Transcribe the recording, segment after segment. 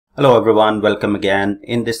Hello everyone, welcome again.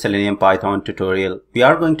 In this Selenium Python tutorial, we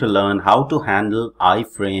are going to learn how to handle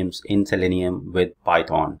iframes in Selenium with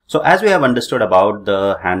Python. So as we have understood about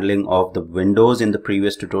the handling of the windows in the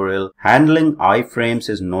previous tutorial, handling iframes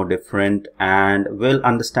is no different, and we'll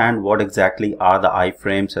understand what exactly are the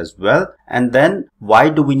iframes as well. And then why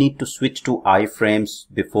do we need to switch to iframes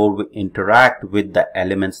before we interact with the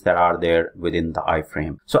elements that are there within the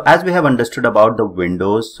iframe. So as we have understood about the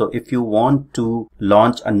windows, so if you want to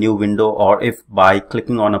launch a new window, or if by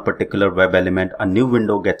clicking on a particular web element a new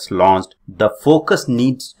window gets launched, the focus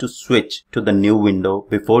needs to switch to the new window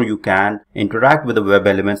before you can interact with the web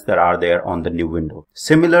elements that are there on the new window.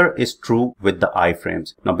 Similar is true with the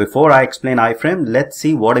iframes. Now before I explain iframe, let's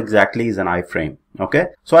see what exactly is an iframe. Okay,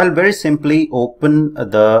 so I'll very simply open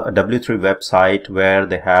the W3 website where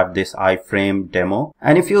they have this iframe demo,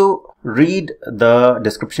 and if you read the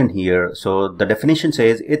description here, so the definition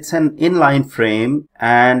says it's an inline frame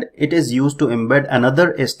and it is used to embed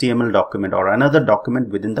another HTML document or another document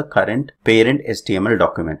within the current parent HTML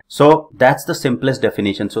document. So that's the simplest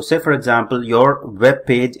definition. So say for example your web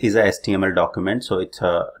page is a HTML document, so it's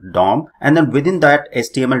a DOM, and then within that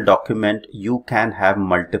HTML document you can have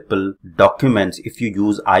multiple documents if you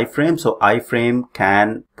use iframe. So iframe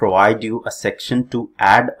can provide you a section to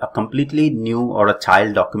add a completely new or a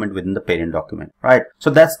child document within the parent document, right? So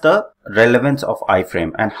that's the relevance of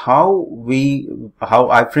iframe and how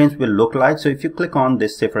iframes will look like. So if you click on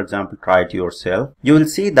this, say for example, try it yourself, you will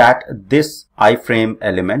see that this iframe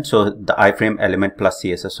element, so the iframe element plus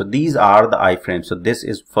CSS, so these are the iframes. So this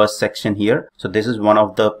is first section here, so this is one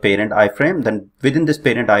of the parent iframe. Then within this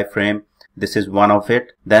parent iframe, this is one of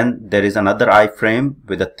it. Then there is another iframe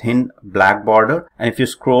with a thin black border, and if you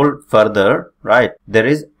scroll further, right, there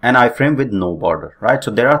is an iframe with no border, right? So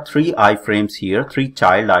there are three iframes here, three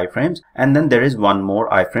child iframes, and then there is one more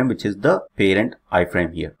iframe which is the parent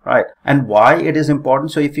iframe here, right? And why it is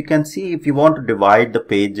important? So if you can see, if you want to divide the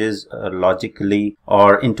pages logically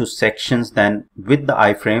or into sections, then with the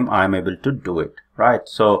iframe I am able to do it, right?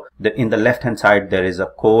 So in the left hand side there is a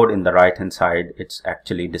code, in the right hand side it's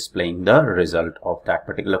actually displaying the result of that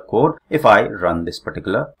particular code if I run this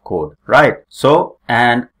particular code, right? So,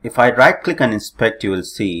 and if I right click and inspect, you will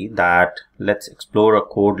see that, let's explore a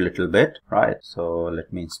code little bit, right? So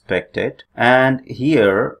let me inspect it, and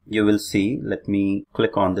here you will see, let me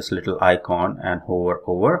click on this little icon and hover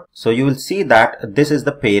over. So you will see that this is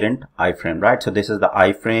the parent iframe, right? So this is the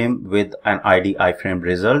iframe with an ID iframe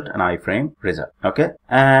result and iframe result, okay?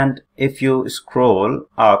 And if you scroll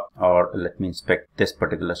up, or let me inspect this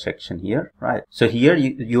particular section here, right? So here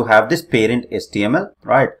you have this parent HTML,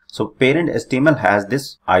 right? So parent HTML has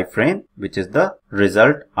this iframe which is the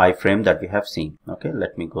result iframe that we have seen. Okay,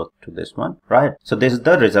 let me go to this one, right? So this is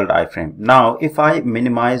the result iframe. Now if I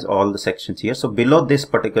minimize all the sections here, so below this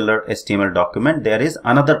particular HTML document there is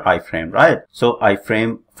another iframe, right? So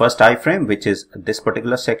iframe, first iframe which is this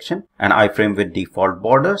particular section, an iframe with default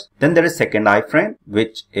borders. Then there is second iframe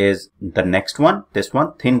which is the next one, this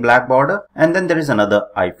one, thin black border, and then there is another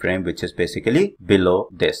iframe which is basically below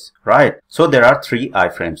this, right? So there are three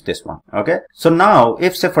iframes, this one, okay? So now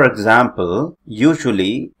if, say for example,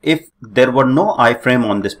 usually if there were no iframe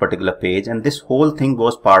on this particular page and this whole thing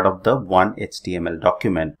was part of the one HTML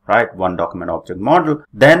document, right, one document object model,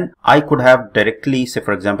 then I could have directly, say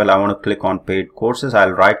for example, I want to click on paid courses,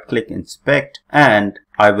 I'll right click inspect and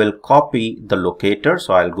I will copy the locator.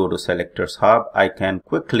 So I'll go to selectors hub. I can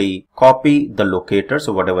quickly copy the locator,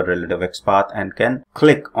 so whatever relative XPath, and can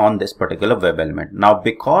click on this particular web element. Now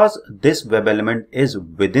because this web element is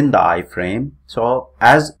within the iframe, so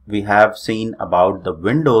as we have seen about the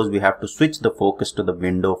windows, we have to switch the focus to the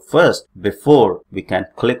window first before we can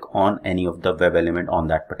click on any of the web element on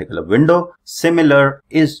that particular window. Similar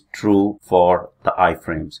is true for the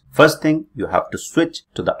iframes. First thing, you have to switch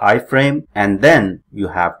to the iframe, and then you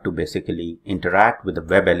have to basically interact with the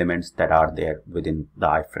web elements that are there within the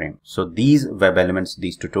iframe. So these web elements,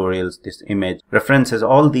 these tutorials, this image, references,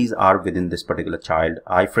 all these are within this particular child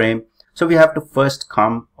iframe. So we have to first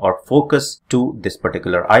come or focus to this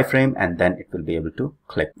particular iframe, and then it will be able to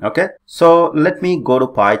click. Okay, so let me go to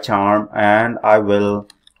PyCharm and I will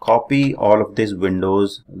copy all of these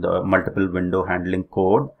windows, the multiple window handling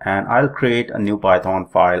code, and I'll create a new Python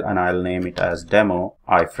file and I'll name it as demo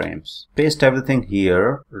iframes. Paste everything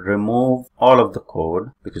here, remove all of the code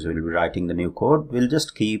because we'll be writing the new code. We'll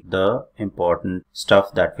just keep the important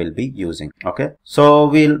stuff that we'll be using. Okay, so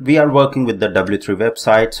we are working with the W3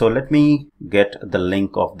 website. So let me get the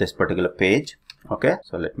link of this particular page. Okay,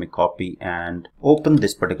 so let me copy and open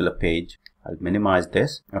this particular page. I'll minimize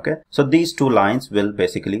this. Okay, so these two lines will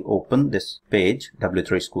basically open this page,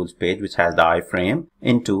 W3 Schools page, which has the iframe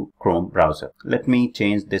into Chrome browser. Let me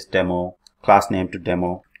change this demo class name to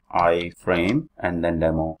demo iframe, and then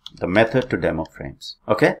demo the method to demo frames.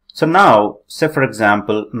 Okay, so now say for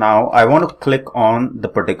example, now I want to click on the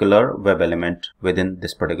particular web element within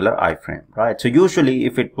this particular iframe, right? So usually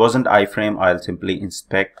if it wasn't iframe, I'll simply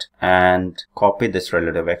inspect and copy this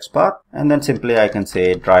relative XPath, and then simply I can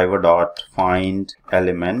say driver dot find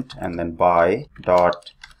element and then by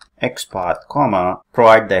dot XPath comma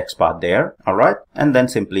provide the XPath there. All right, and then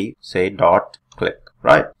simply say dot click.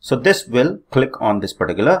 Right, so this will click on this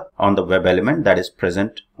particular on the web element that is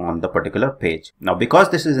present on the particular page. Now because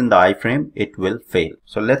this is in the iframe, it will fail.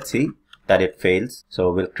 So let's see that it fails.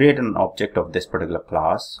 So we'll create an object of this particular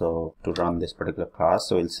class. So to run this particular class,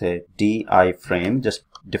 so we'll say iframe, just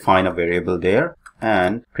define a variable there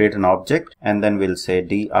and create an object, and then we'll say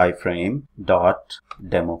iframe dot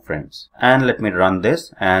demo frames, and let me run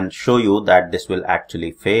this and show you that this will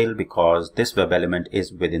actually fail because this web element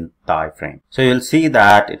is within the iframe. So you'll see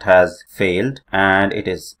that it has failed and it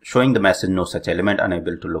is showing the message no such element,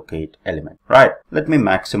 unable to locate element. Right, let me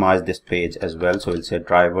maximize this page as well. So we'll say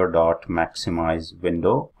driver dot maximize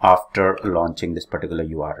window after launching this particular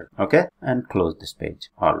URL. Okay, and close this page.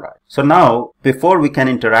 All right, so now before we can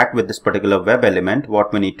interact with this particular web element,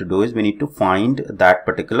 what we need to do is we need to find that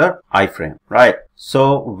particular iframe. Right,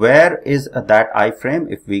 so where is that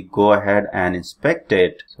iframe? If we go ahead and inspect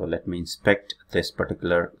it, so let me inspect this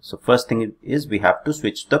particular. So first thing is we have to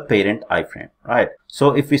switch the parent iframe, right?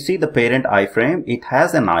 So if we see the parent iframe, it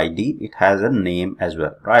has an ID, it has a name as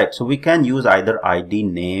well, right? So we can use either ID,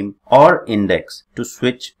 name or index to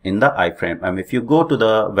switch in the iframe. And if you go to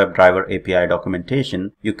the Webdriver API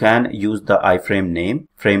documentation, you can use the iframe name,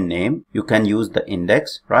 frame name, you can use the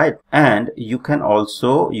index, right? And you can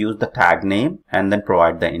also use the tag name and then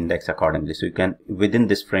provide the index accordingly. So you can, within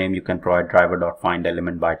this frame, you can provide driver.find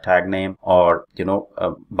element by tag name, or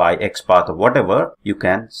by XPath or whatever, you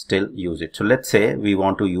can still use it. So let's say we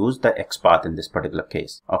want to use the XPath in this particular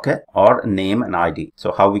case, okay, or name and ID.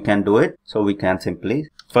 So how we can do it? So we can simply,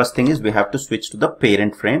 first thing is we have to switch to the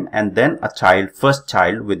parent frame and then a child, first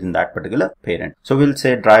child within that particular parent. So we'll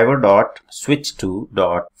say driver dot switch to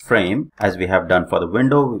dot frame, as we have done for the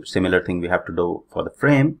window. Similar thing we have to do for the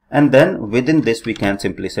frame, and then within this we can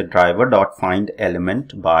simply say driver dot find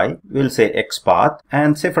element by, we'll say XPath,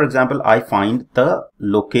 and say for example I find the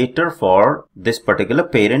locator for this particular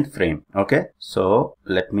parent frame. Okay, so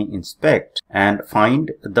let me inspect and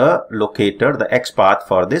find the locator, the XPath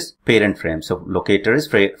for this parent frame. So locator is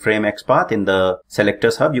frame XPath. In the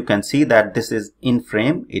selectors hub you can see that this is in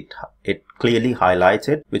frame. It clearly highlights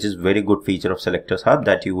it, which is very good feature of selectors hub,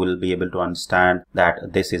 that you will be able to understand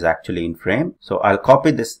that this is actually in frame. So I'll copy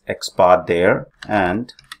this XPath there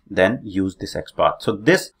and then use this XPath. So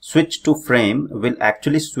this switch to frame will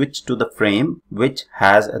actually switch to the frame which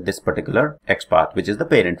has this particular XPath, which is the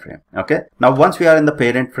parent frame. Okay, now once we are in the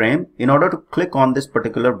parent frame, in order to click on this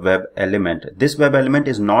particular web element, this web element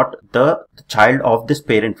is not the child of this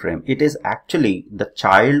parent frame. It is actually the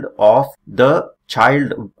child of the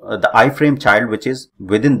iframe child, which is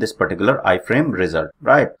within this particular iframe result,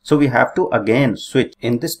 right? So we have to again switch.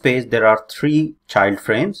 In this page there are 3 child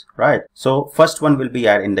frames, right? So first one will be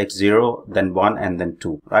at index 0, then 1, and then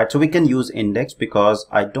 2, right? So we can use index because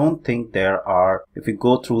I don't think there are, if we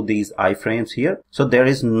go through these iframes here, so there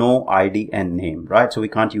is no ID and name, right? So we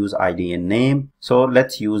can't use ID and name. So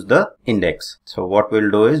let's use the index. So what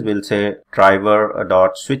we'll do is we'll say driver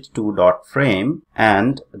dot switch to dot frame,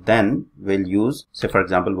 and then we'll use, say for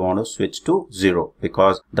example we want to switch to 0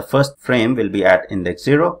 because the first frame will be at index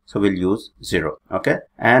 0, so we'll use 0. Okay,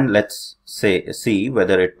 and let's see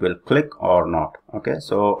whether it will click or not. Okay,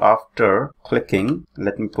 so after clicking,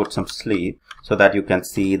 let me put some sleep so that you can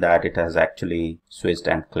see that it has actually switched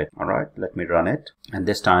and clicked. All right, let me run it, and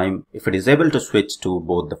this time if it is able to switch to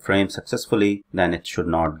both the frames successfully, then it should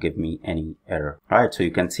not give me any error. All right, so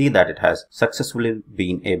you can see that it has successfully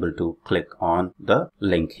been able to click on the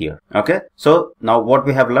link here. Okay, so now what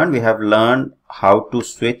we have learned how to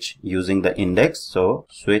switch using the index. So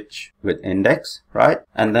switch with index, right?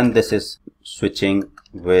 And then this is switching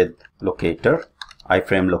with locator,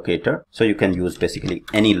 iframe locator. So you can use basically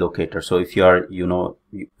any locator. So if you are,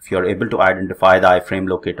 if you are able to identify the iframe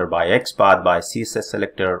locator by XPath, by CSS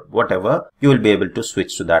selector, whatever, you will be able to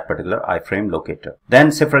switch to that particular iframe locator.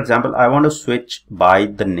 Then say for example I want to switch by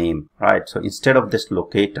the name, right? So instead of this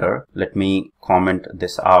locator, let me comment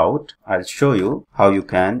this out. I'll show you how you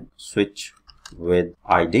can switch with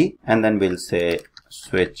ID, and then we'll say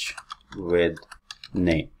switch with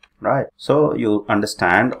name, right? So you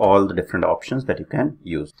understand all the different options that you can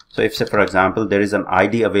use. So if, say, for example, there is an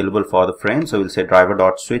ID available for the frame, so we'll say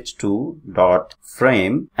driver.switch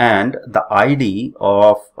to.frame, and the ID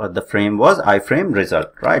of the frame was iframe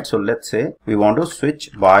result, right? So let's say we want to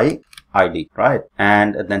switch by ID, right?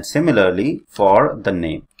 And then similarly for the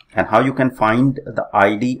name. And how you can find the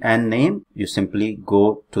ID and name? You simply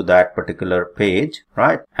go to that particular page,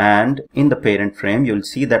 right? And in the parent frame, you'll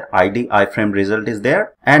see that ID iframe result is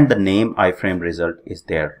there and the name iframe result is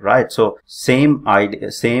there, right? So same ID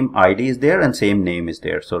is there and same name is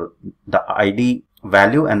there. So the ID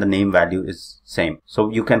value and the name value is same. So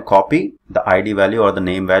you can copy the ID value or the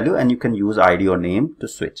name value and you can use ID or name to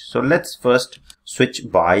switch. So let's first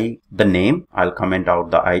switch by the name. I'll comment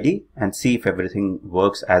out the ID and see if everything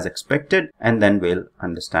works as expected, and then we'll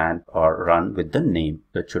understand or run with the name.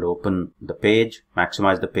 So it should open the page,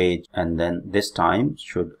 maximize the page, and then this time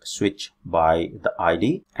should switch by the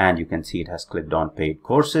ID, and you can see it has clicked on paid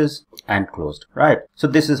courses and closed, right? So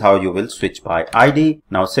this is how you will switch by ID.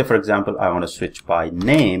 Now say for example I want to switch by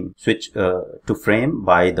name, switch to frame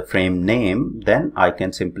by the frame name, then I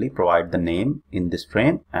can simply provide the name in this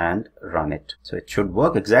frame and run it. So it should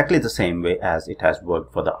work exactly the same way as it has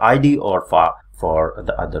worked for the ID or for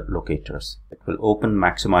the other locators. It will open,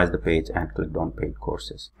 maximize the page, and click on paid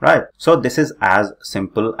courses, right? So this is as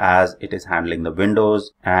simple as it is handling the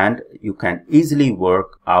windows, and you can easily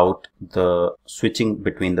work out the switching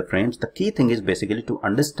between the frames. The key thing is basically to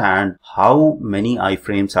understand how many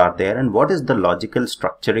iframes are there and what is the logical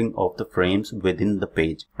structuring of the frames within the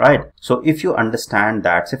page, right? So if you understand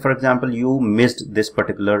that, say for example you missed this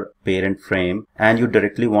particular parent frame and you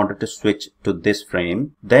directly wanted to switch to this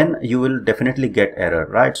frame, then you will definitely get error,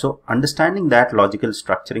 right? So understanding that logical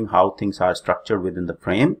structuring, how things are structured within the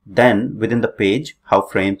frame, then within the page,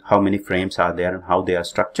 how many frames are there and how they are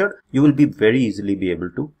structured, you will be very easily be able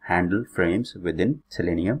to handle frames within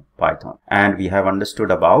Selenium Python. And we have understood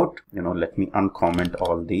about, let me uncomment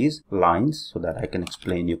all these lines so that I can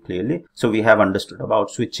explain you clearly. So we have understood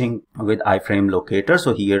about switching with iframe locator.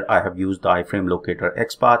 So here I have used the iframe locator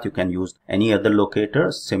XPath. You can use any other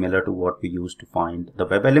locator similar to what we use to find the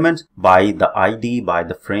web elements by the ID, by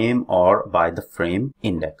the frame, or by the frame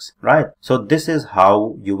index, right? So this is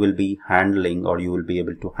how you will be handling, or you will be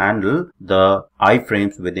able to handle the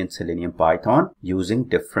iframes within Selenium Python using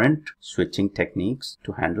different switching techniques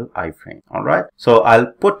to handle iframe. All right, so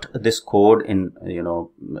I'll put this code in,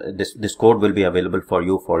 this code will be available for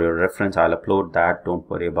you for your reference. I'll upload that, don't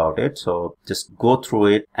worry about it. So just go through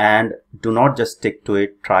it and do not just stick to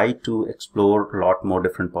it. Try to explore a lot more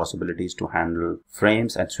different possibilities to handle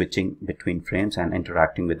frames and switching between frames and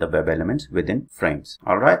interacting with the web elements within frames.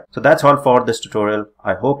 All right, so that's all for this tutorial.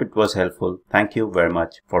 I hope it was helpful. Thank you very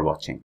much for watching.